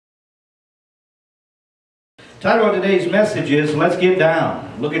Title of today's message is, Let's Get Down.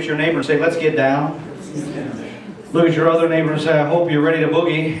 Look at your neighbor and say, let's get down. Look at your other neighbor and say, I hope you're ready to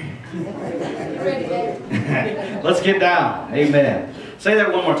boogie. Let's get down. Amen. Say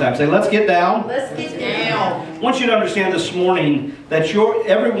that one more time. Say, let's get down. Let's get down. I want you to understand this morning that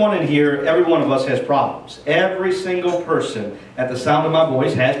everyone in here, every one of us has problems. Every single person at the sound of my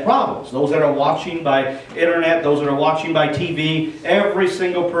voice has problems. Those that are watching by internet, those that are watching by TV, every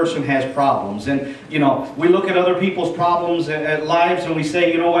single person has problems. And, you know, we look at other people's problems and lives and we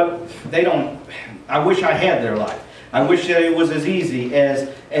say, you know what, I wish I had their life. I wish that it was as easy as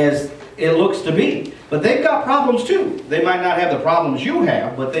it looks to be. But they've got problems too. They might not have the problems you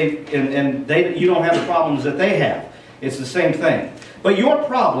have, but you don't have the problems that they have. It's the same thing. But your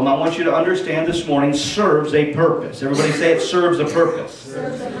problem, I want you to understand this morning, serves a purpose. Everybody say it serves a purpose.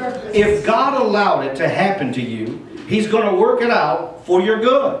 Serves a purpose. If God allowed it to happen to you, He's going to work it out for your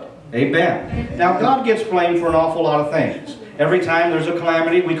good. Amen. Now God gets blamed for an awful lot of things. Every time there's a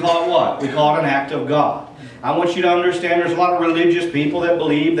calamity, we call it what? We call it an act of God. I want you to understand there's a lot of religious people that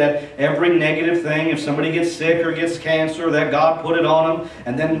believe that every negative thing, if somebody gets sick or gets cancer, that God put it on them.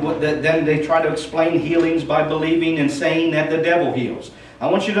 And then they try to explain healings by believing and saying that the devil heals. I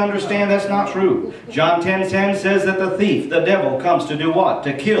want you to understand that's not true. John 10:10 says that the thief, the devil, comes to do what?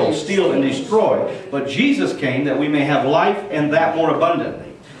 To kill, steal, and destroy. But Jesus came that we may have life and that more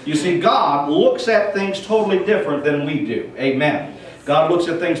abundantly. You see, God looks at things totally different than we do. Amen. God looks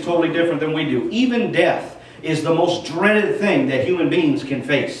at things totally different than we do. Even death is the most dreaded thing that human beings can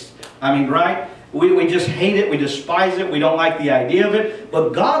face. I mean, right? We just hate it. We despise it. We don't like the idea of it.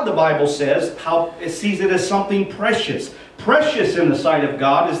 But God, the Bible says, sees it as something precious. Precious in the sight of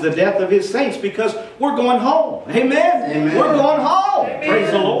God is the death of His saints because we're going home. Amen. Amen. We're going home. Amen.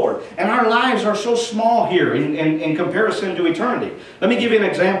 Praise the Lord. And our lives are so small here in comparison to eternity. Let me give you an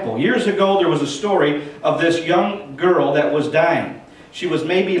example. Years ago, there was a story of this young girl that was dying. She was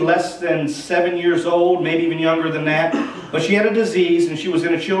maybe less than 7 years old, maybe even younger than that. But she had a disease and she was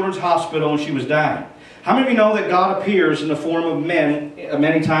in a children's hospital and she was dying. How many of you know that God appears in the form of men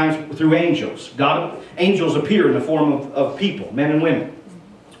many times through angels? Angels appear in the form of people, men and women.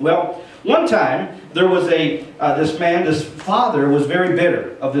 Well, one time there was this father was very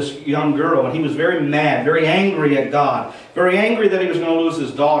bitter of this young girl, and he was very mad, very angry at God, very angry that he was going to lose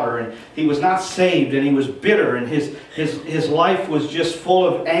his daughter, and he was not saved, and he was bitter, and his life was just full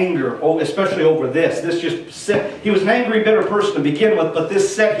of anger, especially over this. He was an angry, bitter person to begin with, but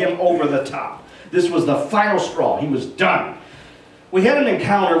this set him over the top. This was the final straw. He was done. We had an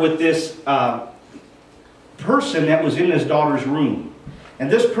encounter with this person that was in his daughter's room. And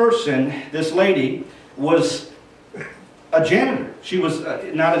this person, this lady, was a janitor. She was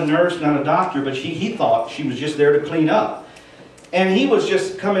not a nurse, not a doctor, but he thought she was just there to clean up. And he was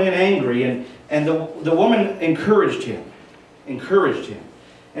just coming in angry. And the woman encouraged him,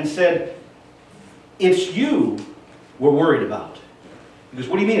 and said, it's you we're worried about. He goes,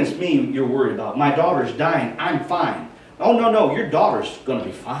 what do you mean it's me you're worried about? My daughter's dying. I'm fine. Oh, no, your daughter's going to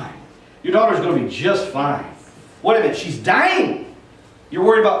be fine. Your daughter's going to be just fine. Wait a minute, she's dying. You're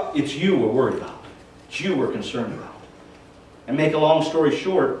worried about, it's you we're worried about. It's you we're concerned about. And make a long story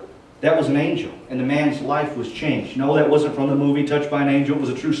short, that was an angel. And the man's life was changed. No, that wasn't from the movie Touched by an Angel. It was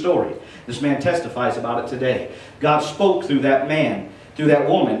a true story. This man testifies about it today. God spoke through that man, through that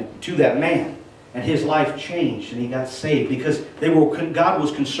woman, to that man. And his life changed and he got saved because God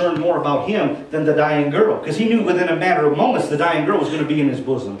was concerned more about him than the dying girl. Because he knew within a matter of moments the dying girl was going to be in his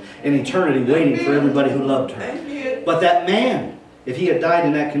bosom in eternity waiting for everybody who loved her. But that man, if he had died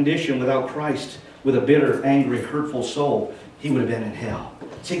in that condition without Christ, with a bitter, angry, hurtful soul, he would have been in hell.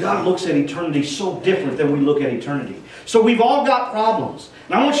 See, God looks at eternity so different than we look at eternity. So we've all got problems.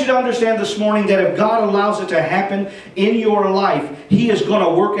 And I want you to understand this morning that if God allows it to happen in your life, He is going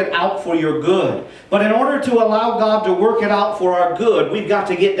to work it out for your good. But in order to allow God to work it out for our good, we've got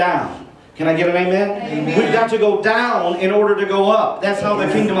to get down. Can I get an amen? Amen. We've got to go down in order to go up. That's how the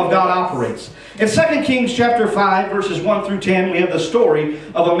kingdom of God operates. In 2 Kings chapter 5, verses 1 through 10, we have the story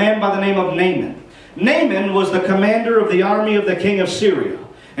of a man by the name of Naaman. Naaman was the commander of the army of the king of Syria.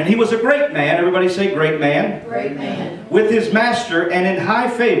 And he was a great man. Everybody say great man. Great man. With his master and in high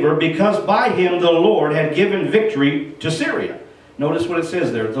favor because by him the Lord had given victory to Syria. Notice what it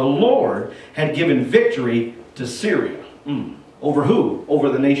says there. The Lord had given victory to Syria. Over who? Over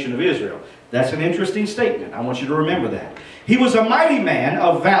the nation of Israel. That's an interesting statement. I want you to remember that. He was a mighty man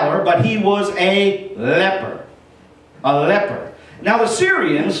of valor, but he was a leper. A leper. Now the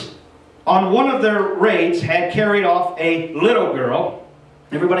Syrians, on one of their raids, had carried off a little girl.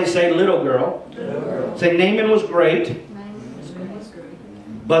 Everybody say little girl. Little girl. Say Naaman was great,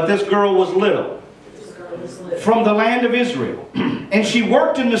 but this girl was little. from the land of Israel. And she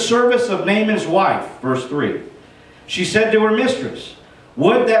worked in the service of Naaman's wife. Verse 3. She said to her mistress,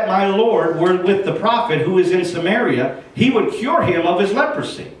 would that my Lord were with the prophet who is in Samaria, he would cure him of his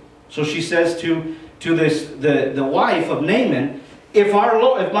leprosy. So she says to the wife of Naaman, if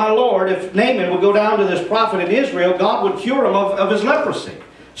Naaman would go down to this prophet in Israel, God would cure him of his leprosy.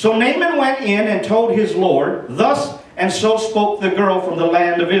 So Naaman went in and told his Lord, thus and so spoke the girl from the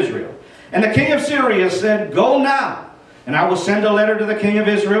land of Israel. And the king of Syria said, go now, and I will send a letter to the king of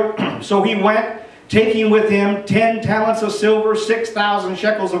Israel. So he went, taking with him 10 talents of silver, 6,000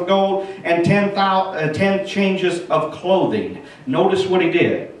 shekels of gold, and 10 changes of clothing. Notice what he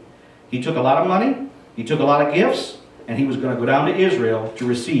did. He took a lot of money, he took a lot of gifts, and he was going to go down to Israel to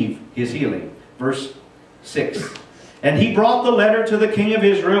receive his healing. Verse 6. And he brought the letter to the king of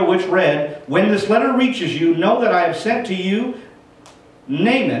Israel, which read, when this letter reaches you, know that I have sent to you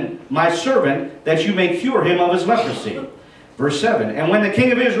Naaman, my servant, that you may cure him of his leprosy. Verse 7. And when the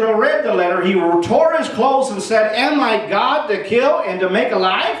king of Israel read the letter, he tore his clothes and said, am I God to kill and to make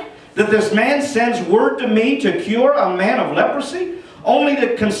alive? That this man sends word to me to cure a man of leprosy? Only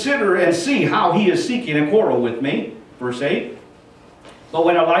to consider and see how he is seeking a quarrel with me. Verse 8. But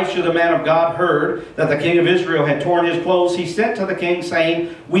when Elisha the man of God heard that the king of Israel had torn his clothes, he sent to the king,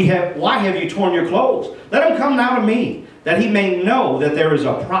 saying, why have you torn your clothes? Let him come now to me, that he may know that there is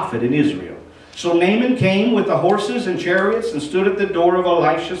a prophet in Israel. So Naaman came with the horses and chariots and stood at the door of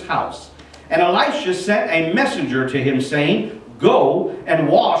Elisha's house. And Elisha sent a messenger to him, saying, go and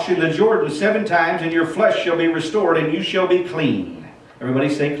wash in the Jordan 7 times, and your flesh shall be restored, and you shall be clean. Everybody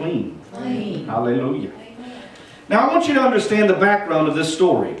say clean. Clean. Hallelujah. Now I want you to understand the background of this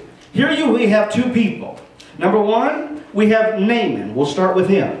story. Here we have 2 people. Number 1, we have Naaman. We'll start with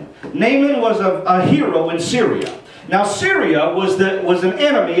him. Naaman was a hero in Syria. Now Syria was an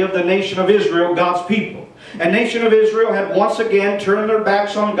enemy of the nation of Israel, God's people. And nation of Israel had once again turned their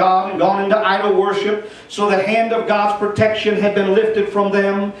backs on God and gone into idol worship. So the hand of God's protection had been lifted from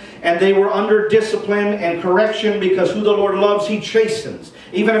them. And they were under discipline and correction, because who the Lord loves, he chastens.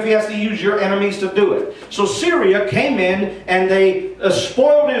 Even if he has to use your enemies to do it. So Syria came in and they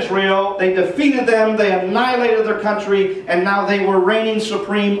spoiled Israel. They defeated them. They annihilated their country. And now they were reigning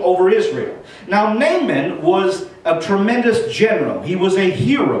supreme over Israel. Now Naaman was a tremendous general. He was a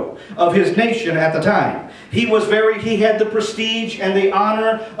hero of his nation at the time. He had the prestige and the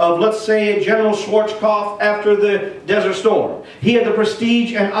honor of, let's say, General Schwarzkopf after the Desert Storm. He had the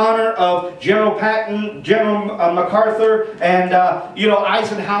prestige and honor of General Patton, General MacArthur, and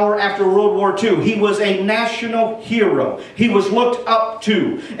Eisenhower after World War II. He was a national hero. He was looked up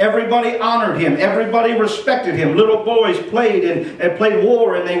to. Everybody honored him. Everybody respected him. Little boys played and played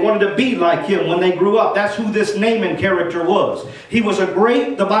war, and they wanted to be like him when they grew up. That's who this Naaman character was. He was a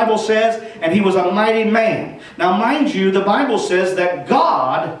great, the Bible says, and he was a mighty man. Now mind you, the Bible says that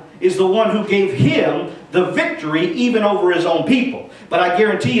God is the one who gave him the victory even over his own people. But I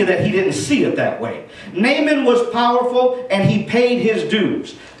guarantee you that he didn't see it that way. Naaman was powerful and he paid his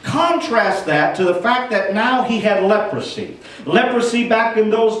dues. Contrast that to the fact that now he had leprosy. Leprosy back in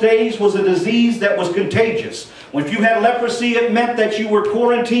those days was a disease that was contagious. If you had leprosy, it meant that you were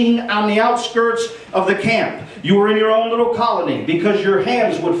quarantining on the outskirts of the camp. You were in your own little colony because your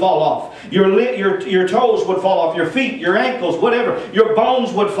hands would fall off. Your toes would fall off. Your feet, your ankles, whatever. Your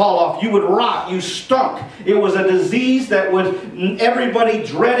bones would fall off. You would rot. You stunk. It was a disease that everybody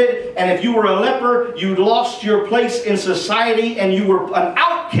dreaded. And if you were a leper, you lost your place in society and you were an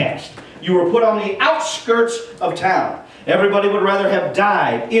outcast. You were put on the outskirts of town. Everybody would rather have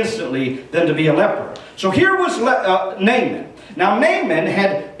died instantly than to be a leper. So here was Naaman. Now Naaman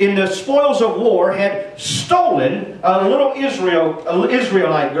had, in the spoils of war, had stolen a little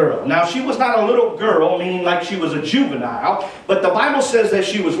Israelite girl. Now she was not a little girl, meaning like she was a juvenile, but the Bible says that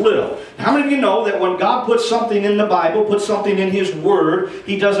she was little. How many of you know that when God puts something in the Bible, puts something in His Word,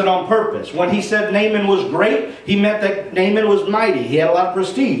 He does it on purpose? When He said Naaman was great, He meant that Naaman was mighty. He had a lot of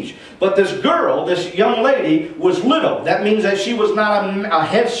prestige. But this girl, this young lady, was little. That means that she was not a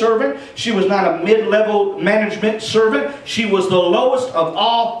head servant. She was not a mid-level management servant. She was the lowest of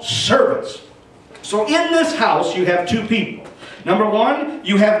all servants. So in this house, you have 2 people. Number 1,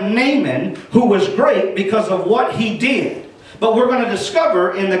 you have Naaman, who was great because of what he did. But we're going to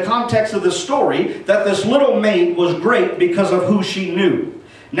discover in the context of the story that this little maid was great because of who she knew.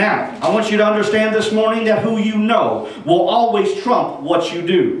 Now, I want you to understand this morning that who you know will always trump what you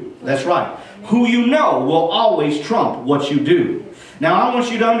do. That's right. Who you know will always trump what you do. Now, I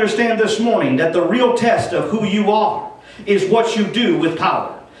want you to understand this morning that the real test of who you are is what you do with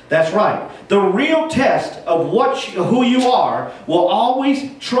power. That's right. The real test of who you are will always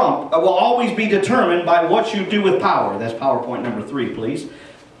be determined by what you do with power. That's PowerPoint number 3, please.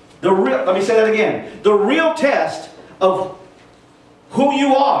 Let me say that again. The real test of who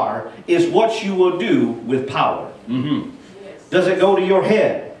you are is what you will do with power. Does it go to your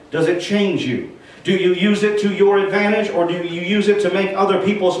head? Does it change you? Do you use it to your advantage, or do you use it to make other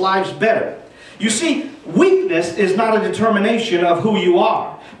people's lives better? You see, weakness is not a determination of who you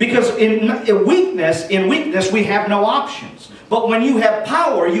are. Because in weakness we have no options. But when you have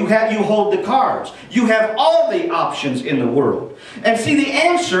power, you hold the cards. You have all the options in the world. And see, the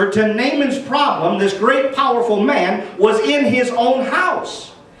answer to Naaman's problem, this great powerful man, was in his own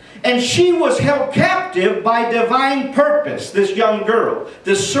house. And she was held captive by divine purpose. This young girl,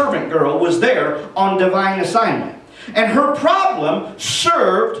 this servant girl, was there on divine assignment. And her problem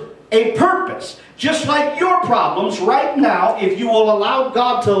served a purpose. Just like your problems right now, if you will allow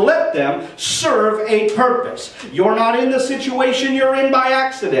God to let them, serve a purpose. You're not in the situation you're in by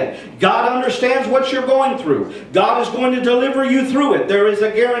accident. God understands what you're going through. God is going to deliver you through it. There is a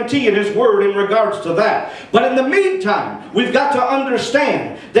guarantee in His Word in regards to that. But in the meantime, we've got to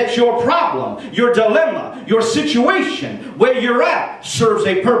understand that your problem, your dilemma, your situation, where you're at, serves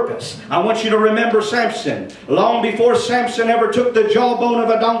a purpose. I want you to remember Samson. Long before Samson ever took the jawbone of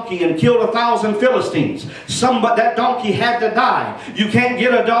a donkey and killed 1,000 Philistines, that donkey had to die. You can't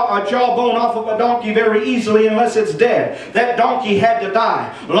get a jawbone off of a donkey very easily unless it's dead. That donkey had to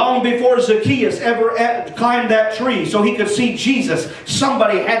die. Long before Zacchaeus ever climbed that tree so he could see Jesus,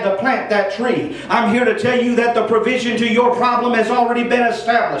 somebody had to plant that tree. I'm here to tell you that the provision to your problem has already been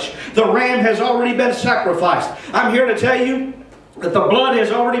established. The ram has already been sacrificed. I'm here to tell you that the blood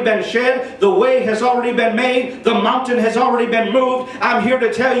has already been shed, the way has already been made, the mountain has already been moved. I'm here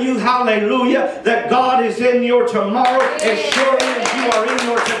to tell you, hallelujah, that God is in your tomorrow as surely as you are in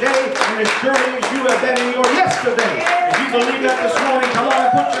your today, and as surely as you have been in your yesterday. If you believe that this morning, come on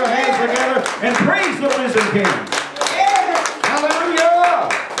and put your hands together and praise the risen King.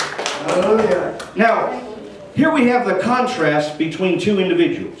 Hallelujah! Hallelujah. Now, here we have the contrast between two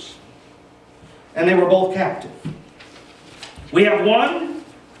individuals, and they were both captive. We have one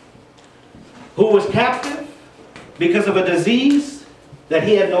who was captive because of a disease that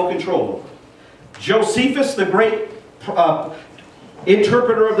he had no control over. Josephus, the great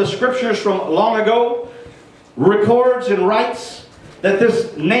interpreter of the scriptures from long ago, records and writes that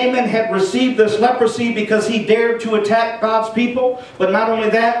this Naaman had received this leprosy because he dared to attack God's people. But not only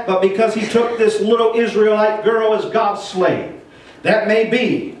that, but because he took this little Israelite girl as God's slave. That may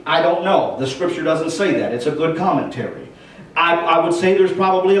be. I don't know. The scripture doesn't say that. It's a good commentary. I would say there's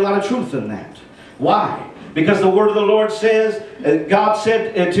probably a lot of truth in that. Why? Because the word of the Lord says, God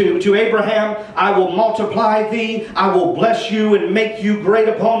said to Abraham, I will multiply thee, I will bless you and make you great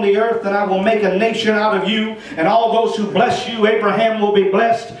upon the earth, and I will make a nation out of you. And all those who bless you, Abraham, will be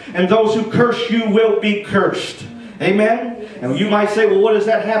blessed, and those who curse you will be cursed. Amen? And you might say, well, what does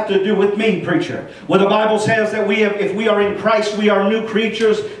that have to do with me, preacher? Well, the Bible says that if we are in Christ, we are new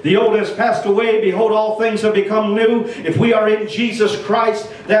creatures. The old has passed away. Behold, all things have become new. If we are in Jesus Christ,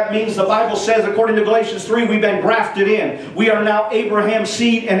 that means the Bible says, according to Galatians 3, we've been grafted in. We are now Abraham's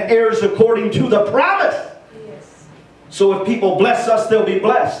seed and heirs according to the promise. Yes. So if people bless us, they'll be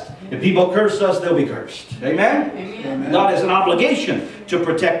blessed. If people curse us, they'll be cursed. Amen? Amen? God has an obligation to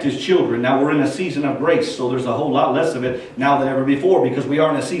protect His children. Now we're in a season of grace, so there's a whole lot less of it now than ever before because we are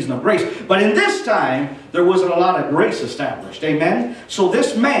in a season of grace. But in this time, there wasn't a lot of grace established. Amen? So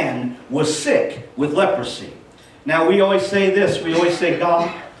this man was sick with leprosy. Now we always say this. We always say, God,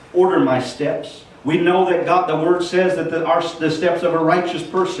 order my steps. We know that God, the Word says that the steps of a righteous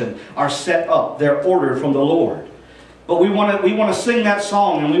person are set up. They're ordered from the Lord. But we want to sing that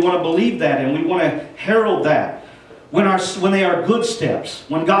song, and we want to believe that, and we want to herald that. When they are good steps,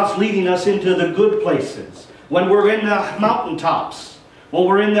 when God's leading us into the good places, when we're in the mountaintops, when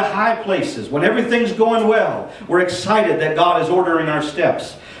we're in the high places, when everything's going well, we're excited that God is ordering our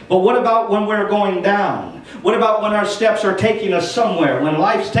steps. But what about when we're going down? What about when our steps are taking us somewhere? When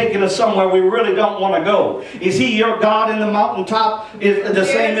life's taking us somewhere we really don't want to go? Is He your God in the mountaintop the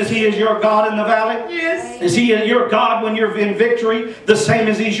same as He is your God in the valley? Yes. Is He your God when you're in victory? The same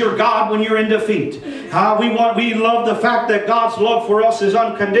as He's your God when you're in defeat? We love the fact that God's love for us is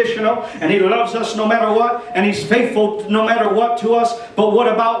unconditional, and He loves us no matter what, and He's faithful no matter what to us. But what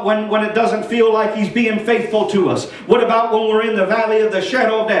about when it doesn't feel like He's being faithful to us? What about when we're in the valley of the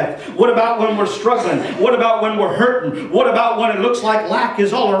shadow of death? What about when we're struggling? What about when we're hurting? What about when it looks like lack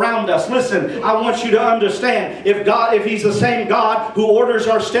is all around us? Listen, I want you to understand, if He's the same God who orders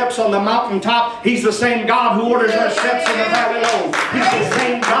our steps on the mountaintop, He's the same God who orders our steps in the valley low. He's the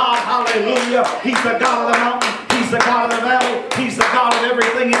same God, hallelujah. He's the God of the mountain. He's the God of the valley. He's the God of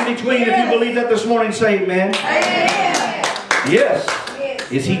everything in between. If you believe that this morning, say amen. Amen.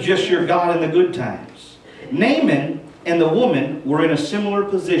 Yes. Is He just your God in the good times? Naaman and the woman were in a similar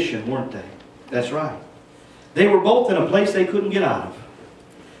position, weren't they? That's right. They were both in a place they couldn't get out of.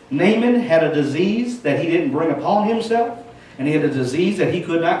 Naaman had a disease that he didn't bring upon himself, and he had a disease that he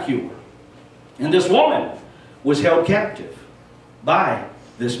could not cure. And this woman was held captive by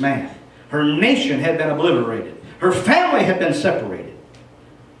this man. Her nation had been obliterated. Her family had been separated.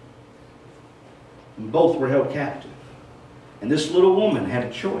 And both were held captive. And this little woman had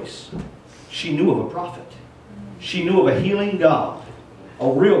a choice. She knew of a prophet. She knew of a healing God, a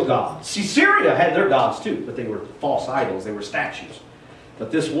real God. See, Syria had their gods too, but they were false idols. They were statues.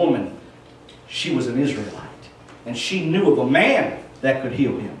 But this woman, she was an Israelite. And she knew of a man that could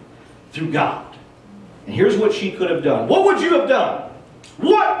heal him through God. And here's what she could have done. What would you have done?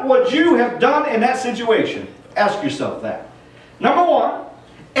 What would you have done in that situation? Ask yourself that. Number one,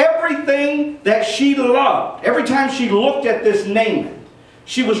 everything that she loved, every time she looked at this Naaman,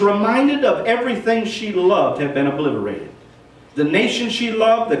 she was reminded of everything she loved had been obliterated. The nation she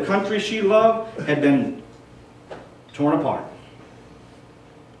loved, the country she loved, had been torn apart.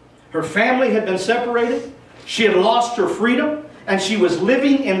 Her family had been separated. She had lost her freedom. And she was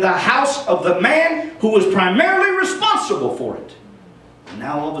living in the house of the man who was primarily responsible for it. And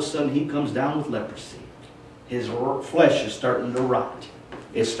now all of a sudden he comes down with leprosy. His flesh is starting to rot.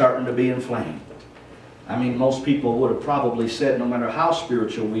 It's starting to be inflamed. I mean, most people would have probably said, no matter how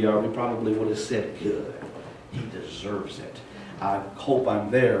spiritual we are, we probably would have said, good. He deserves it. I hope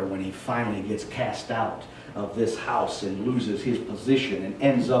I'm there when he finally gets cast out of this house and loses his position and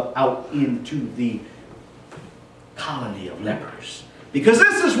ends up out into the colony of lepers. Because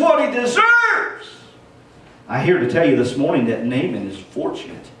this is what he deserves. I'm here to tell you this morning that Naaman is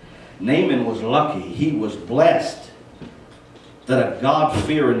fortunate. Naaman was lucky. He was blessed that a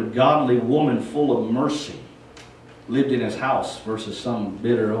God-fearing, godly woman full of mercy lived in his house versus some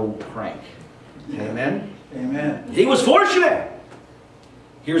bitter old crank. Amen? Amen. He was fortunate.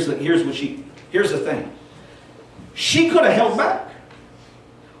 Here's the thing. She could have held back.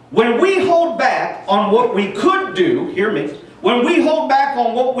 When we hold back on what we could do, hear me, when we hold back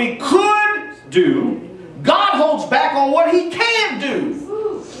on what we could do, God holds back on what He can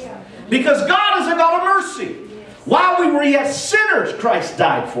do. Because God is a God of mercy. While we were yet sinners, Christ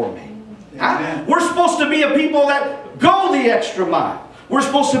died for me. Huh? We're supposed to be a people that go the extra mile. We're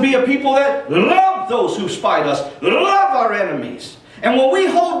supposed to be a people that love those who spite us, love our enemies. And when we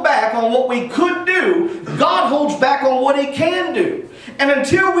hold back on what we could do, God holds back on what He can do. And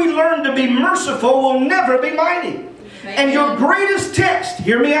until we learn to be merciful, we'll never be mighty. And your greatest test,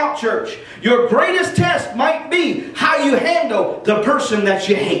 hear me out, church, your greatest test might be how you handle the person that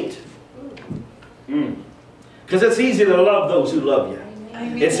you hate. Because it's easy to love those who love you.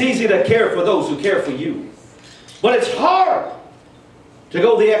 It's easy to care for those who care for you. But it's hard to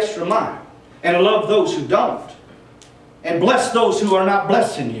go the extra mile and love those who don't. And bless those who are not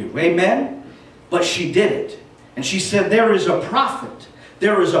blessing you. Amen? But she did it. And she said, there is a prophet.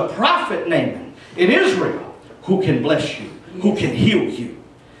 There is a prophet, Naaman, in Israel who can bless you, who can heal you.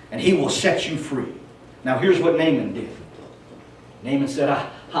 And he will set you free. Now here's what Naaman did. Naaman said,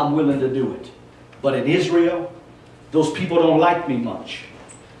 I'm willing to do it. But in Israel, those people don't like me much.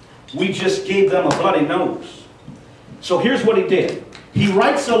 We just gave them a bloody nose. So here's what he did. He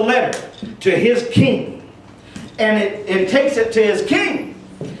writes a letter to his king. And it takes it to his king.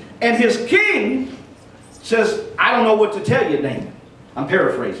 And his king says, I don't know what to tell you, Naaman. I'm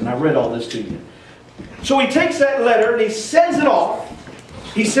paraphrasing. I read all this to you. So he takes that letter and he sends it off.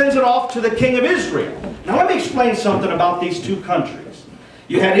 He sends it off to the king of Israel. Now let me explain something about these two countries.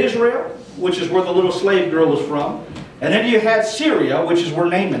 You had Israel, which is where the little slave girl was from. And then you had Syria, which is where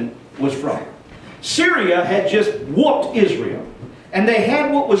Naaman was from. Syria had just whooped Israel. And they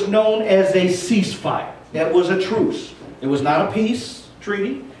had what was known as a ceasefire. That was a truce. It was not a peace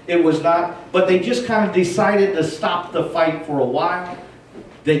treaty. It was not, but they just kind of decided to stop the fight for a while.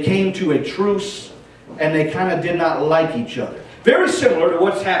 They came to a truce, and they kind of did not like each other. Very similar to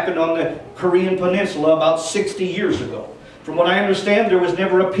what's happened on the Korean Peninsula about 60 years ago. From what I understand, there was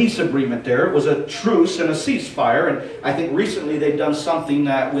never a peace agreement there. It was a truce and a ceasefire. And I think recently they've done something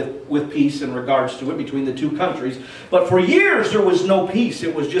with peace in regards to it between the two countries. But for years there was no peace.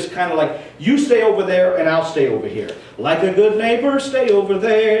 It was just kind of like, you stay over there and I'll stay over here. Like a good neighbor, stay over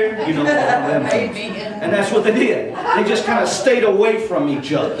there. You know, them things. And that's what they did. They just kind of stayed away from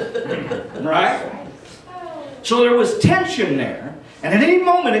each other. Right? So there was tension there. And at any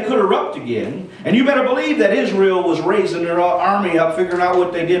moment it could erupt again. And you better believe that Israel was raising their army up, figuring out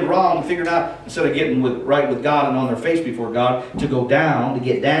what they did wrong, figuring out, instead of getting right with God and on their face before God, to go down, to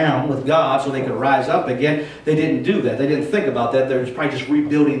get down with God so they could rise up again. They didn't do that. They didn't think about that. They were probably just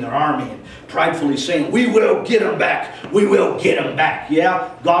rebuilding their army and pridefully saying, we will get them back. We will get them back.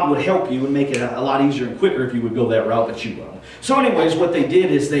 Yeah, God would help you and make it a lot easier and quicker if you would go that route, but you won't. So anyways, what they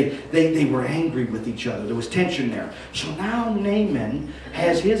did is they were angry with each other. There was tension there. So now Naaman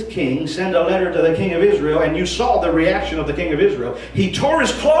has his king send a letter to the king of Israel, and you saw the reaction of the king of Israel. He tore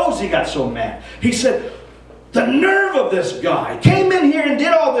his clothes. He got so mad. He said, the nerve of this guy came in here and did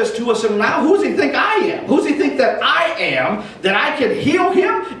all this to us, and now who does he think I am? Who does he think that I am, that I can heal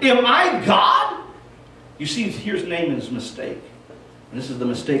him? Am I God? You see, here's Naaman's mistake. And this is the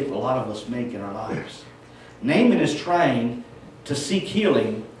mistake a lot of us make in our lives. Naaman is trying to seek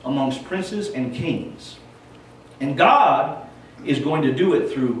healing amongst princes and kings. And God is going to do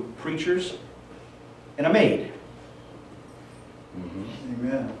it through preachers and a maid.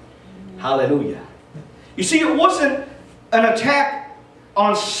 Amen. Hallelujah. You see, it wasn't an attack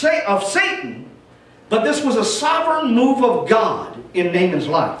of Satan, but this was a sovereign move of God in Naaman's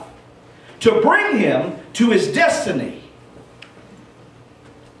life to bring him to his destiny.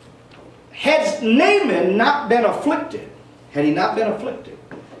 Had Naaman not been afflicted, had he not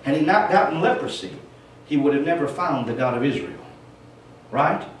gotten leprosy, he would have never found the God of Israel.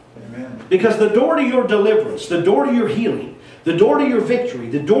 Right? Amen. Because the door to your deliverance, the door to your healing, the door to your victory,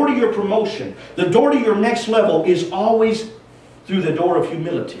 the door to your promotion, the door to your next level is always through the door of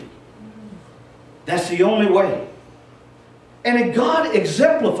humility. That's the only way. And God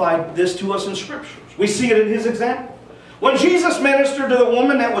exemplified this to us in Scriptures. We see it in His example. When Jesus ministered to the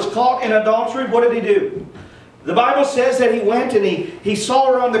woman that was caught in adultery, what did He do? The Bible says that He went and He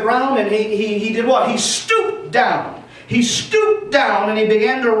saw her on the ground, and he did what? He stooped down. He stooped down and He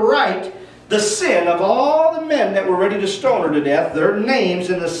began to write the sin of all the men that were ready to stone her to death, their names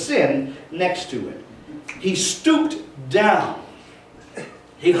and the sin next to it. He stooped down.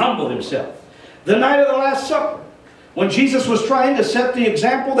 He humbled Himself. The night of the Last Supper, when Jesus was trying to set the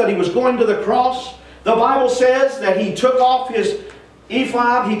example that He was going to the cross, the Bible says that He took off His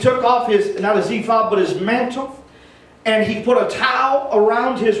ephod, He took off not His ephod, but His mantle, and He put a towel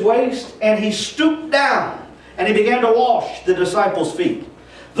around His waist, and He stooped down, and He began to wash the disciples' feet.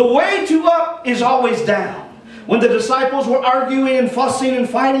 The way to up is always down. When the disciples were arguing and fussing and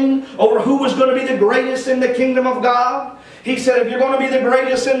fighting over who was going to be the greatest in the kingdom of God, He said, if you're going to be the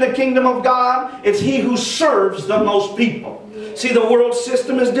greatest in the kingdom of God, it's he who serves the most people. See, the world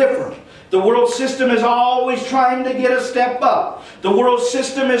system is different. The world system is always trying to get a step up. The world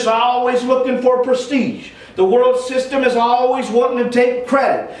system is always looking for prestige. The world system is always wanting to take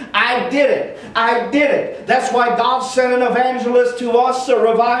credit. I did it. I did it. That's why God sent an evangelist to us, a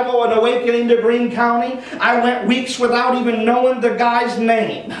revival, an awakening to Greene County. I went weeks without even knowing the guy's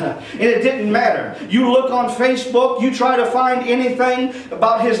name. And it didn't matter. You look on Facebook, you try to find anything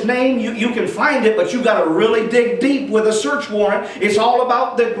about his name, you can find it, but you got to really dig deep with a search warrant. It's all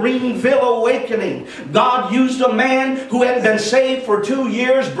about the Greeneville awakening. God used a man who had been saved for 2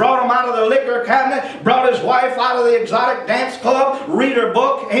 years, brought him out of the liquor cabinet, brought his wife out of the exotic dance club, read her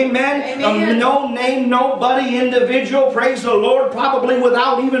book, amen. Amen. No name, nobody individual, praise the Lord, probably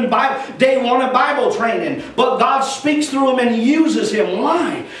without even day one of Bible training. But God speaks through him and uses him.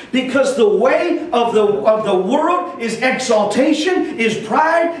 Why? Because the way of the world is exaltation, is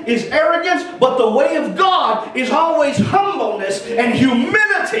pride, is arrogance, but the way of God is always humbleness and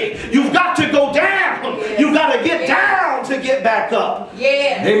humility. You've got to go down. Yeah. You've got to get down to get back up.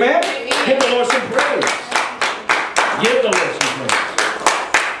 Yeah. Amen? Amen. Give the Lord some praise. Give the Lord some praise.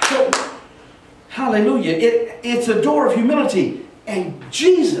 So, hallelujah. It's a door of humility. And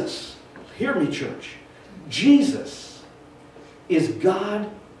Jesus, hear me, church, Jesus is God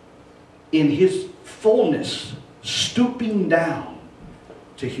in His fullness, stooping down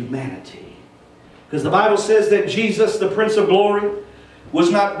to humanity. Because the Bible says that Jesus, the Prince of Glory, was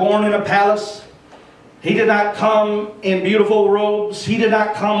not born in a palace. He did not come in beautiful robes. He did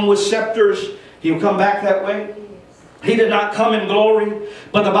not come with scepters. He'll come back that way. He did not come in glory.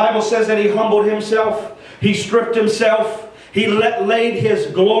 But the Bible says that He humbled Himself. He stripped Himself. He laid his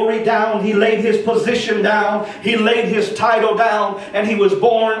glory down. He laid his position down. He laid his title down. And he was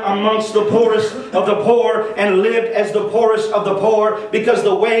born amongst the poorest of the poor and lived as the poorest of the poor, because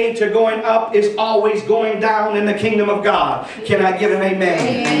the way to going up is always going down in the kingdom of God. Can I get an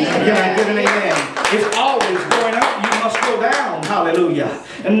amen? Can I get an amen? It's always going up. You must go down. Hallelujah.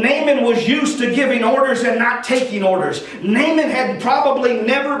 And Naaman was used to giving orders and not taking orders. Naaman had probably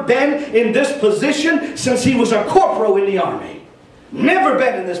never been in this position since he was a corporal in the army. Never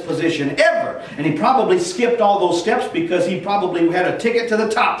been in this position, ever. And he probably skipped all those steps because he probably had a ticket to the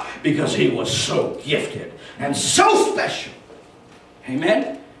top, because he was so gifted and so special.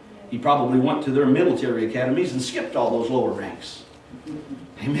 Amen? He probably went to their military academies and skipped all those lower ranks.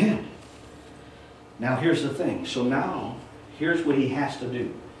 Amen. Now here's the thing. So now, here's what he has to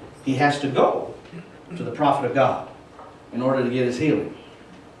do. He has to go to the prophet of God in order to get his healing.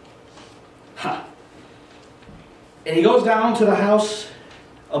 Huh. And he goes down to the house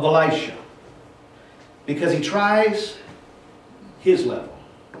of Elisha because he tries his level.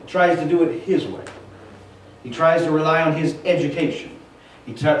 He tries to do it his way. He tries to rely on his education.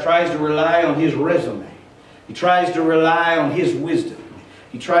 He tries to rely on his resume. He tries to rely on his wisdom.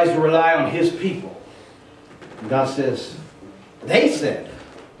 He tries to rely on his people. And God says, they said,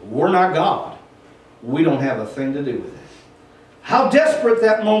 we're not God. We don't have a thing to do with it. How desperate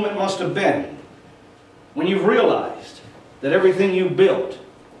that moment must have been when you've realized that everything you built,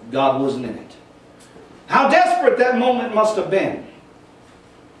 God wasn't in it. How desperate that moment must have been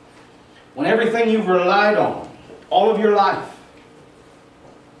when everything you've relied on all of your life,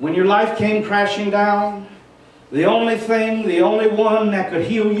 when your life came crashing down, the only thing, the only one that could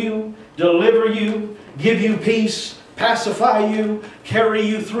heal you, deliver you, give you peace, pacify you, carry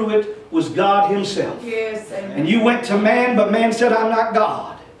you through it was God Himself. Yes, amen. And you went to man, but man said, I'm not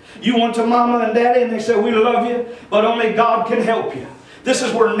God. You went to mama and daddy and they said, we love you, but only God can help you. This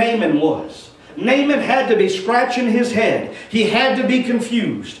is where Naaman was. Naaman had to be scratching his head. He had to be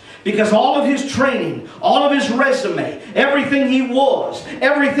confused. Because all of his training, all of his resume, everything he was,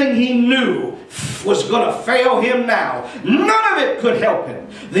 everything he knew was going to fail him now. None of it could help him.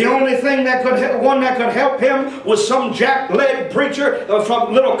 The only thing that could help him was some jack-legged preacher,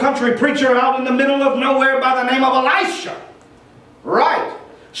 some little country preacher out in the middle of nowhere by the name of Elisha. Right.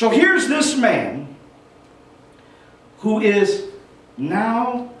 So here's this man who is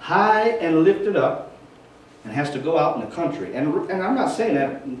now high and lifted up and has to go out in the country. And I'm not saying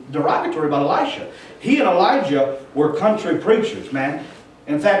that derogatory about Elisha. He and Elijah were country preachers, man.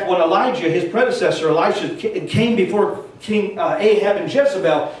 In fact, when Elijah, his predecessor, Elisha, came before King Ahab and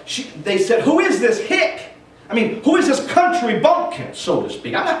Jezebel, they said, who is this hick? I mean, who is this country bumpkin, so to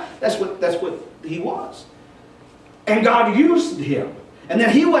speak? That's what he was. And God used him. And then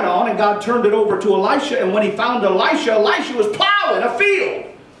he went on and God turned it over to Elisha. And when he found Elisha, Elisha was plowing a field.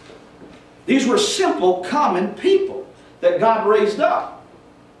 These were simple, common people that God raised up.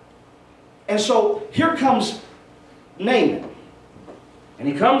 And so here comes Naaman. And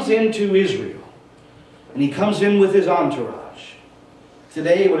he comes into Israel. And he comes in with his entourage.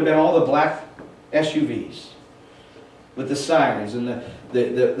 Today it would have been all the black SUVs with the sirens and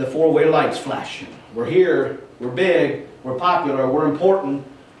the four-way lights flashing. We're here, we're big, we're popular, we're important,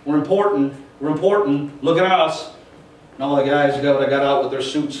 we're important, we're important, look at us. And all the guys got out with their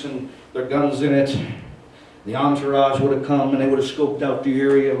suits and their guns in it. The entourage would have come and they would have scoped out the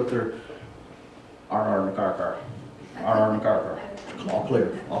area with their car. All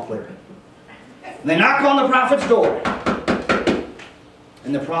clear, all clear. And they knock on the prophet's door.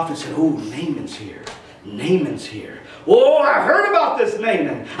 And the prophet said, oh, Naaman's here. Naaman's here. Oh, I heard about this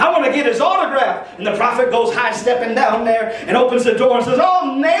Naaman. I want to get his autograph. And the prophet goes high-stepping down there and opens the door and says,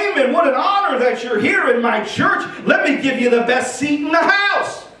 oh, Naaman, what an honor that you're here in my church. Let me give you the best seat in the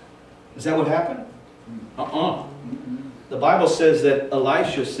house. Is that what happened? The Bible says that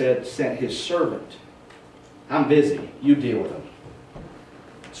Elisha sent his servant. I'm busy. You deal with him.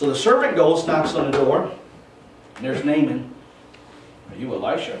 So the servant goes, knocks on the door. And there's Naaman. Are you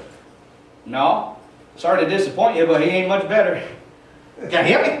Elisha? No. Sorry to disappoint you, but he ain't much better. Can I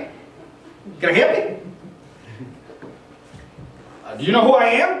help me? Can I help me? Do you know who I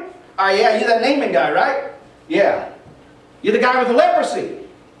am? Yeah, you're that Naaman guy, right? Yeah. You're the guy with the leprosy.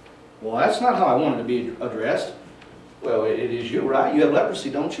 Well, that's not how I wanted to be addressed. Well, it is you, right? You have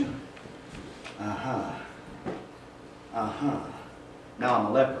leprosy, don't you? Uh-huh. Now I'm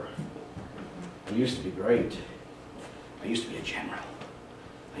a leper. I used to be great. I used to be a general.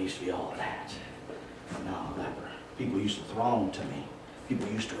 I used to be all of that. Now I'm a leper. People used to throng to me. People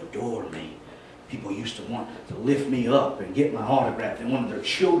used to adore me. People used to want to lift me up and get my autograph. They wanted their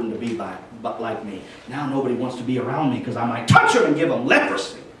children to be like me. Now nobody wants to be around me because I might touch them and give them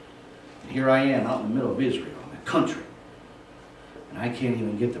leprosy. And here I am out in the middle of Israel, in the country. And I can't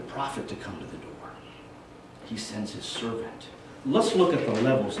even get the prophet to come to the door. He sends his servant. Let's look at the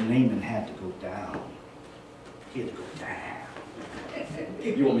levels Naaman had to go down. He had to go down.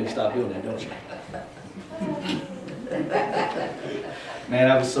 You want me to stop doing that, don't you? Man,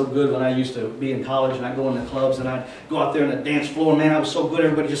 I was so good when I used to be in college and I'd go in the clubs and I'd go out there on the dance floor. Man, I was so good,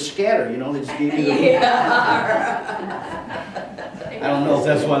 everybody just scattered, you know. They just gave me the... I don't know if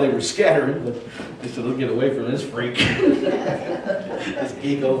that's why they were scattering, but they said, "Look, get away from this freak." This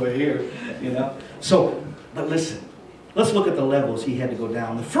geek over here, you know. So, but listen, let's look at the levels he had to go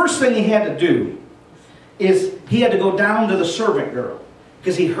down. The first thing he had to do is he had to go down to the servant girl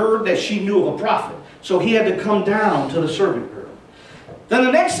because he heard that she knew of a prophet. So he had to come down to the servant girl. Then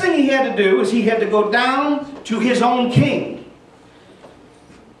the next thing he had to do is he had to go down to his own king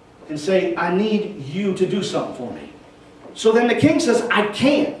and say, "I need you to do something for me." So then the king says, "I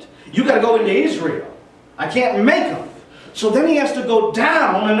can't. You got to go into Israel. I can't make them." So then he has to go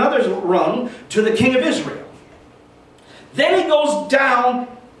down another rung to the king of Israel. Then he goes down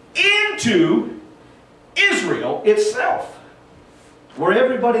into Israel itself, where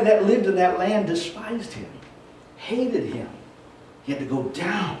everybody that lived in that land despised him, hated him. He had to go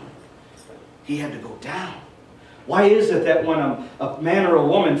down. He had to go down. Why is it that when a man or a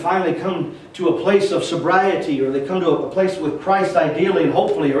woman finally come to a place of sobriety, or they come to a place with Christ ideally and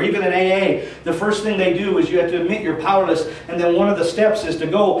hopefully, or even in AA, the first thing they do is you have to admit you're powerless, and then one of the steps is to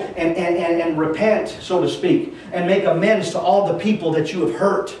go and repent, so to speak, and make amends to all the people that you have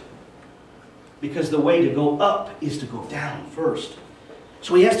hurt. Because the way to go up is to go down first.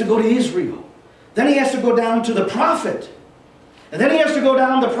 So he has to go to Israel. Then he has to go down to the prophet. And then he has to go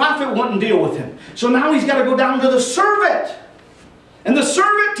down. The prophet wouldn't deal with him. So now he's got to go down to the servant. And the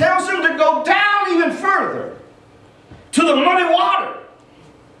servant tells him to go down even further. To the muddy water.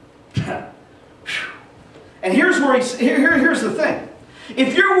 And here's the thing.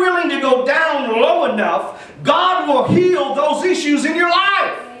 If you're willing to go down low enough, God will heal those issues in your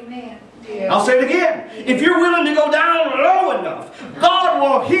life. I'll say it again. If you're willing to go down low enough, God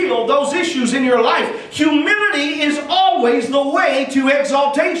will heal those issues in your life. Humility is always the way to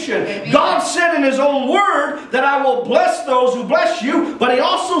exaltation. Amen. God said in His own word that I will bless those who bless you, but He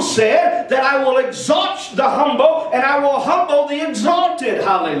also said that I will exalt the humble and I will humble the exalted.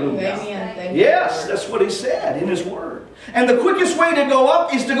 Hallelujah. Amen. Yes, that's what He said in His word. And the quickest way to go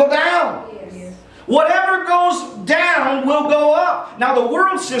up is to go down. Whatever goes down will go up. Now the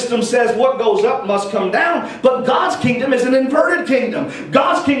world system says what goes up must come down, but God's kingdom is an inverted kingdom.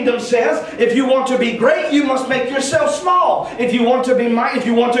 God's kingdom says if you want to be great, you must make yourself small. If you want to be if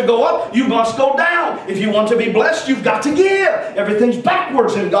you want to go up, you must go down. If you want to be blessed, you've got to give. Everything's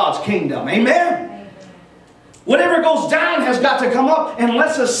backwards in God's kingdom. Amen. Whatever goes down has got to come up.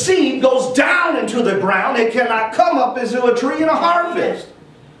 Unless a seed goes down into the ground, it cannot come up into a tree in a harvest.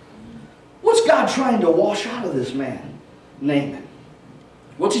 What's God trying to wash out of this man, Naaman?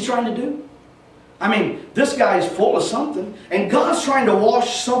 What's He trying to do? I mean, this guy's full of something, and God's trying to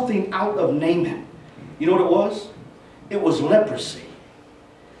wash something out of Naaman. You know what it was? It was leprosy.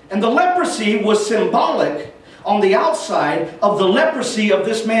 And the leprosy was symbolic on the outside of the leprosy of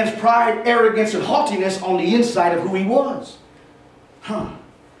this man's pride, arrogance, and haughtiness on the inside of who he was.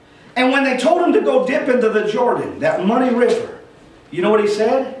 And when they told him to go dip into the Jordan, that muddy river, you know what he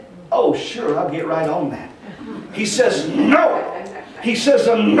said? "Oh, sure, I'll get right on that." He says, "No." He says,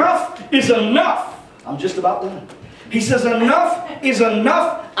 "Enough is enough." I'm just about done. He says, "Enough is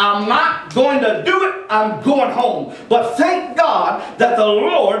enough. I'm not going to do it. I'm going home." But thank God that the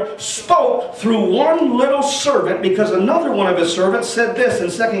Lord spoke through one little servant, because another one of His servants said this in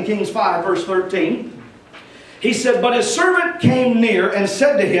 2 Kings 5, verse 13. He said, "But his servant came near and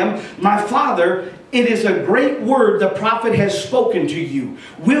said to him, 'My father, it is a great word the prophet has spoken to you.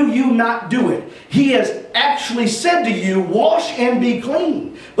 Will you not do it? He has actually said to you, wash and be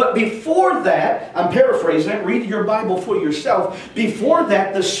clean.' But before that," I'm paraphrasing it, read your Bible for yourself. Before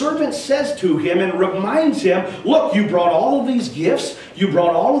that, the servant says to him and reminds him, "Look, you brought all of these gifts. You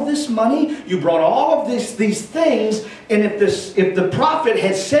brought all of this money. You brought all of these things. And if the prophet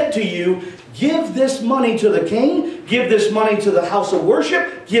had said to you, 'Give this money to the king, give this money to the house of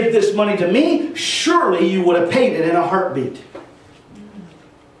worship, give this money to me,' surely you would have paid it in a heartbeat."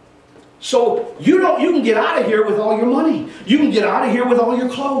 So you can get out of here with all your money. You can get out of here with all your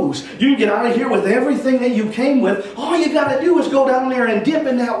clothes. You can get out of here with everything that you came with. All you got to do is go down there and dip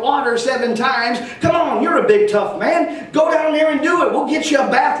in that water 7 times. Come on, you're a big tough man. Go down there and do it. We'll get you a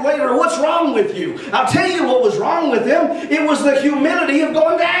bath later. What's wrong with you? I'll tell you what was wrong with them. It was the humility of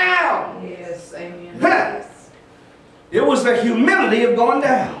going down. Yes, amen. Yes. It was the humility of going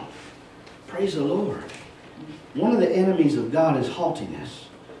down. Praise the Lord. One of the enemies of God is haughtiness.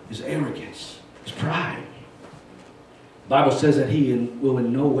 His arrogance, his pride. The Bible says that He will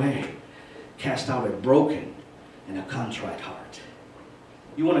in no way cast out a broken and a contrite heart.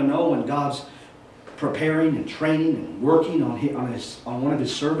 You want to know when God's preparing and training and working on one of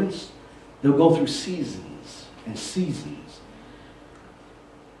His servants? They'll go through seasons and seasons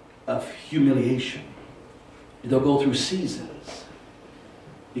of humiliation. They'll go through seasons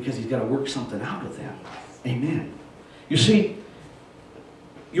because He's got to work something out of them. Amen. You see,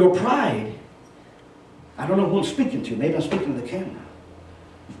 your pride, I don't know who I'm speaking to. Maybe I'm speaking to the camera.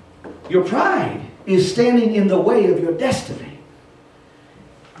 Your pride is standing in the way of your destiny.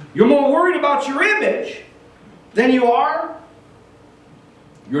 You're more worried about your image than you are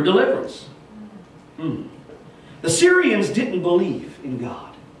your deliverance. The Syrians didn't believe in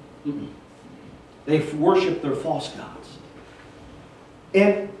God. They worshiped their false gods.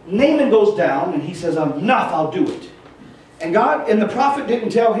 And Naaman goes down and he says, enough, I'll do it. And the prophet didn't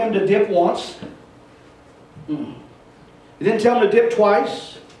tell him to dip once. He didn't tell him to dip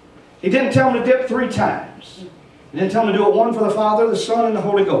twice. He didn't tell him to dip 3 times. He didn't tell him to do it one for the Father, the Son, and the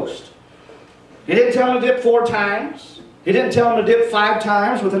Holy Ghost. He didn't tell him to dip 4 times. He didn't tell him to dip 5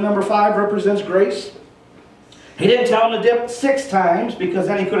 times, with the number 5 represents grace. He didn't tell him to dip 6 times, because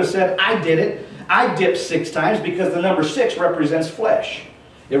then he could have said, I did it. I dipped 6 times, because the number 6 represents flesh.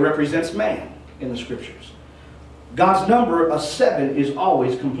 It represents man in the Scriptures. God's number of 7 is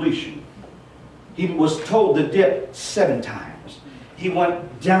always completion. He was told to dip 7 times. He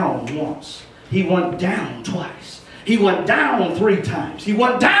went down once. He went down twice. He went down 3 times. He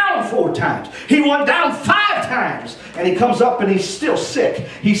went down 4 times. He went down 5 times. And he comes up and he's still sick.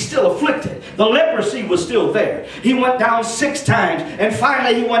 He's still afflicted. The leprosy was still there. He went down 6 times. And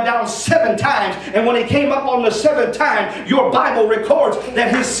finally he went down 7 times. And when he came up on the 7th time, your Bible records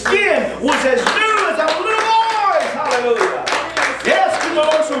that his skin was as new as a little boy's. Hallelujah. Yes, give the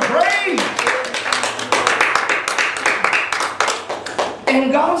Lord some praise.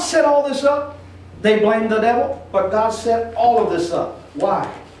 And God set all this up. They blamed the devil, but God set all of this up.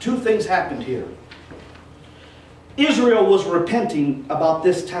 Why? 2 things happened here. Israel was repenting about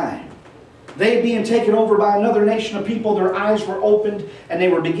this time. They being taken over by another nation of people, their eyes were opened, and they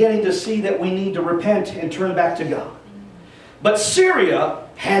were beginning to see that we need to repent and turn back to God. But Syria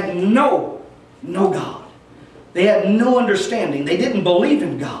had no God. They had no understanding. They didn't believe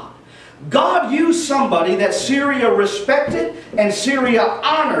in God. God used somebody that Syria respected and Syria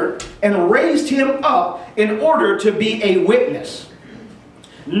honored and raised him up in order to be a witness.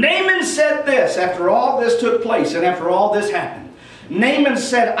 Naaman said this after all this took place and after all this happened. Naaman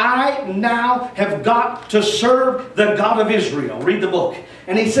said, I now have got to serve the God of Israel. Read the book.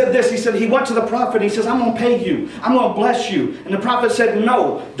 And he said this. He said, he went to the prophet and he says, I'm going to pay you. I'm going to bless you. And the prophet said,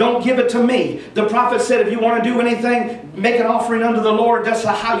 no, don't give it to me. The prophet said, if you want to do anything, make an offering unto the Lord. That's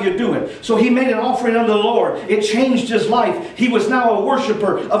how you do it. So he made an offering unto the Lord. It changed his life. He was now a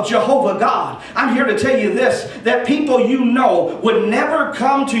worshiper of Jehovah God. I'm here to tell you this, that people you know would never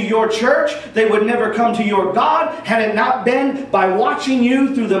come to your church. They would never come to your God had it not been by watching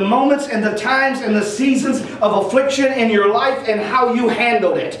you through the moments and the times and the seasons of affliction in your life and how you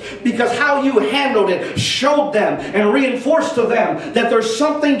handled it. Because how you handled it showed them and reinforced to them that there's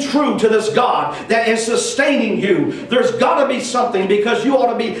something true to this God that is sustaining you. There's got to be something, because you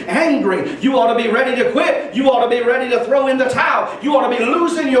ought to be angry. You ought to be ready to quit. You ought to be ready to throw in the towel. You ought to be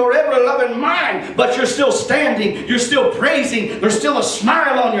losing your ever-loving mind. But you're still standing. You're still praising. There's still a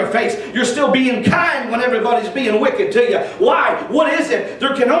smile on your face. You're still being kind when everybody's being wicked to you. Why? What is it?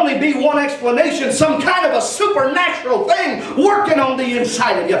 There can only be one explanation. Some kind of a supernatural thing working on the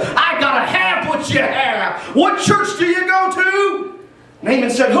inside of you. I gotta have what you have. What church do you go to?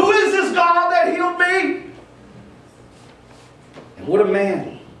 Naaman said, who is this God that healed me? And what a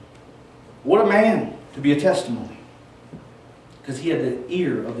man. What a man to be a testimony. Because he had the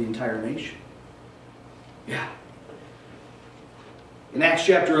ear of the entire nation. Yeah. In Acts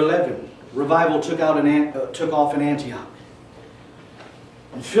chapter 11, revival took off in Antioch.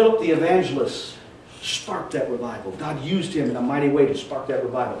 And Philip the evangelist sparked that revival. God used him in a mighty way to spark that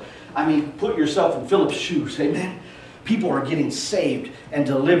revival. I mean, put yourself in Philip's shoes. Amen. People are getting saved and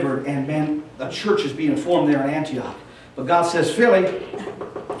delivered. And man, a church is being formed there in Antioch. But God says,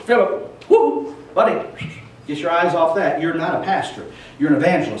 Philip, Woo! Buddy, get your eyes off that. You're not a pastor. You're an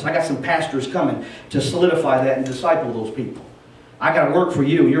evangelist. I got some pastors coming to solidify that and disciple those people. I got to work for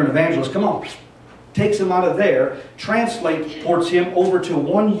you. You're an evangelist. Come on. Takes him out of there, transports him over to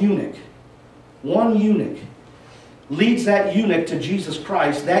one eunuch. One eunuch. Leads that eunuch to Jesus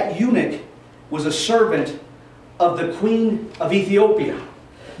Christ. That eunuch was a servant of the Queen of Ethiopia.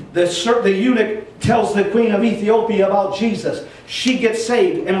 The eunuch tells the Queen of Ethiopia about Jesus. She gets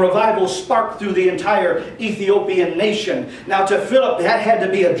saved, and revival sparked through the entire Ethiopian nation. Now to Philip, that had to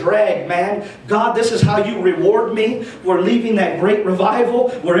be a drag, man. God, this is how you reward me. We're leaving that great revival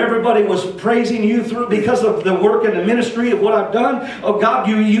where everybody was praising you through because of the work and the ministry of what I've done. Oh God,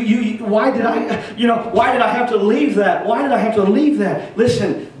 why did I have to leave that? Why did I have to leave that?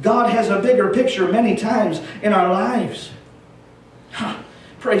 Listen, God has a bigger picture many times in our lives.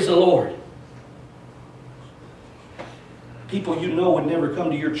 Praise the Lord. People you know would never come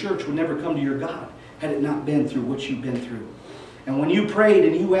to your church, would never come to your God, had it not been through what you've been through. And when you prayed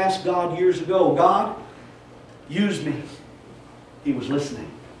and you asked God years ago, God, use me, He was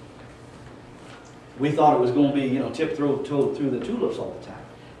listening. We thought it was going to be, tiptoe through the tulips all the time.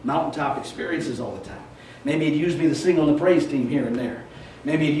 Mountaintop experiences all the time. Maybe He'd use me to sing on the praise team here and there.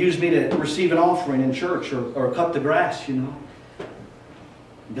 Maybe He'd use me to receive an offering in church or cut the grass,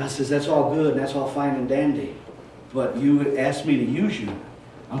 God says, that's all good, that's all fine and dandy. But you asked me to use you.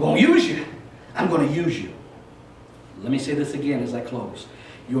 I'm going to use you. I'm going to use you. Let me say this again as I close.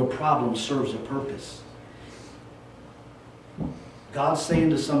 Your problem serves a purpose. God's saying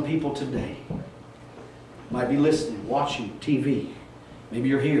to some people today, might be listening, watching TV. Maybe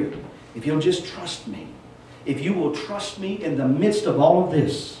you're here. If you'll just trust me, if you will trust me in the midst of all of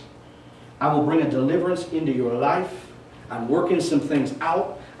this, I will bring a deliverance into your life. I'm working some things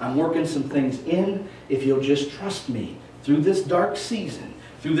out. I'm working some things in. If you'll just trust me through this dark season,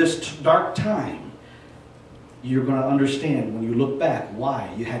 through this dark time, you're going to understand when you look back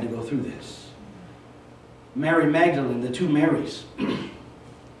why you had to go through this. Mary Magdalene, the two Marys, when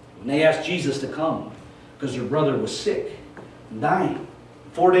they asked Jesus to come because their brother was sick and dying.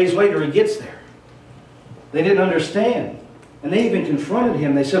 4 days later, He gets there. They didn't understand. And they even confronted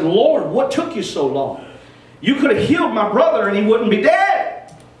Him. They said, Lord, what took you so long? You could have healed my brother and he wouldn't be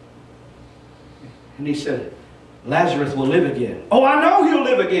dead. And He said, Lazarus will live again. Oh, I know he'll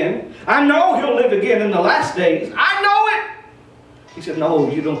live again. I know he'll live again in the last days. I know it. He said, no,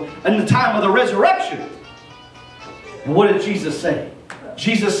 you don't. In the time of the resurrection. And what did Jesus say?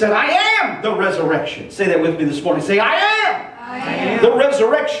 Jesus said, I am the resurrection. Say that with me this morning. Say, I am the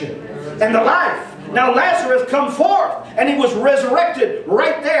resurrection and the life. Now Lazarus come forth, and he was resurrected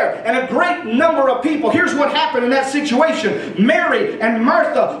right there. And a great number of people, here's what happened in that situation. Mary and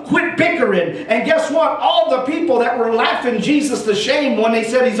Martha quit bickering. And guess what? All the people that were laughing Jesus to shame when they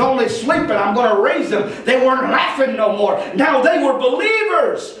said he's only sleeping, I'm going to raise him, they weren't laughing no more. Now they were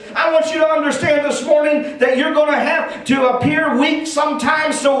believers. I want you to understand this morning that you're going to have to appear weak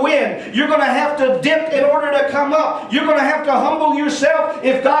sometimes to win. You're going to have to dip in order to come up. You're going to have to humble yourself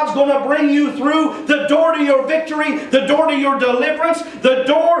if God's going to bring you through. The door to your victory, the door to your deliverance, the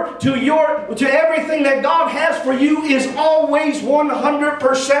door to everything that God has for you is always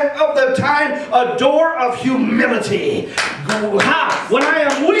 100% of the time a door of humility. When I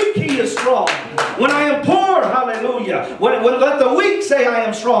am weak, He is strong. When I am poor, hallelujah. Let the weak say I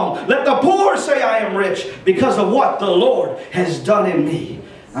am strong. Let the poor say I am rich because of what the Lord has done in me.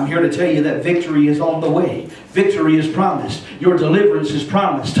 I'm here to tell you that victory is on the way. Victory is promised. Your deliverance is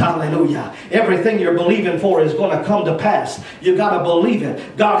promised. Hallelujah. Everything you're believing for is going to come to pass. You've got to believe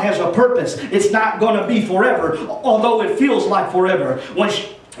it. God has a purpose. It's not going to be forever, although it feels like forever. When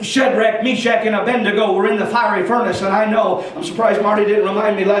Shadrach, Meshach, and Abednego were in the fiery furnace, and I know, I'm surprised Marty didn't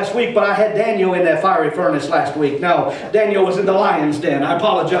remind me last week, but I had Daniel in that fiery furnace last week. No, Daniel was in the lion's den. I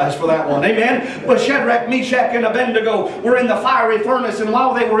apologize for that one. Amen? But Shadrach, Meshach, and Abednego were in the fiery furnace, and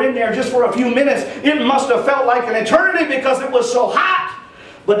while they were in there just for a few minutes, it must have felt like an eternity because it was so hot.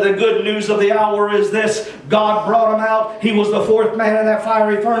 But the good news of the hour is this. God brought him out. He was the fourth man in that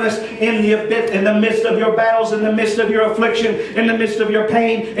fiery furnace. In the midst of your battles, in the midst of your affliction, in the midst of your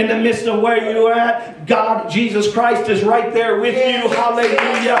pain, in the midst of where you are at, God, Jesus Christ, is right there with you.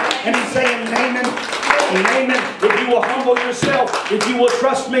 Hallelujah. And He's saying, Naaman, Amen. If you will humble yourself, if you will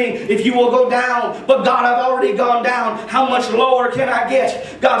trust me, if you will go down. But God, I've already gone down. How much lower can I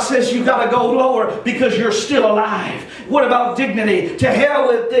get? God says you've got to go lower because you're still alive. What about dignity? To hell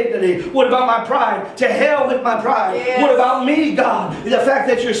with dignity. What about my pride? To hell with my pride. Yes. What about me, God? The fact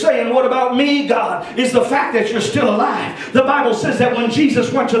that you're saying, what about me, God, is the fact that you're still alive. The Bible says that when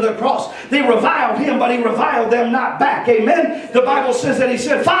Jesus went to the cross, they reviled him, but he reviled them not back. Amen. The Bible says that he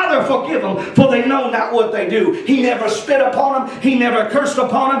said, Father, forgive them, for they know not what they do. He never spit upon them. He never cursed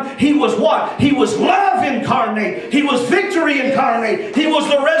upon them. He was what? He was love incarnate. He was victory incarnate. He was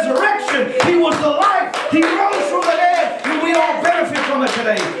the resurrection. He was the life. He rose from the dead, and we all benefit from it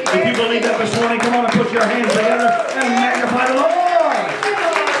today. If you believe that this morning, come on and put your hands together and magnify the Lord.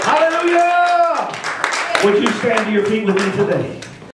 Hallelujah. Would you stand to your feet with me today?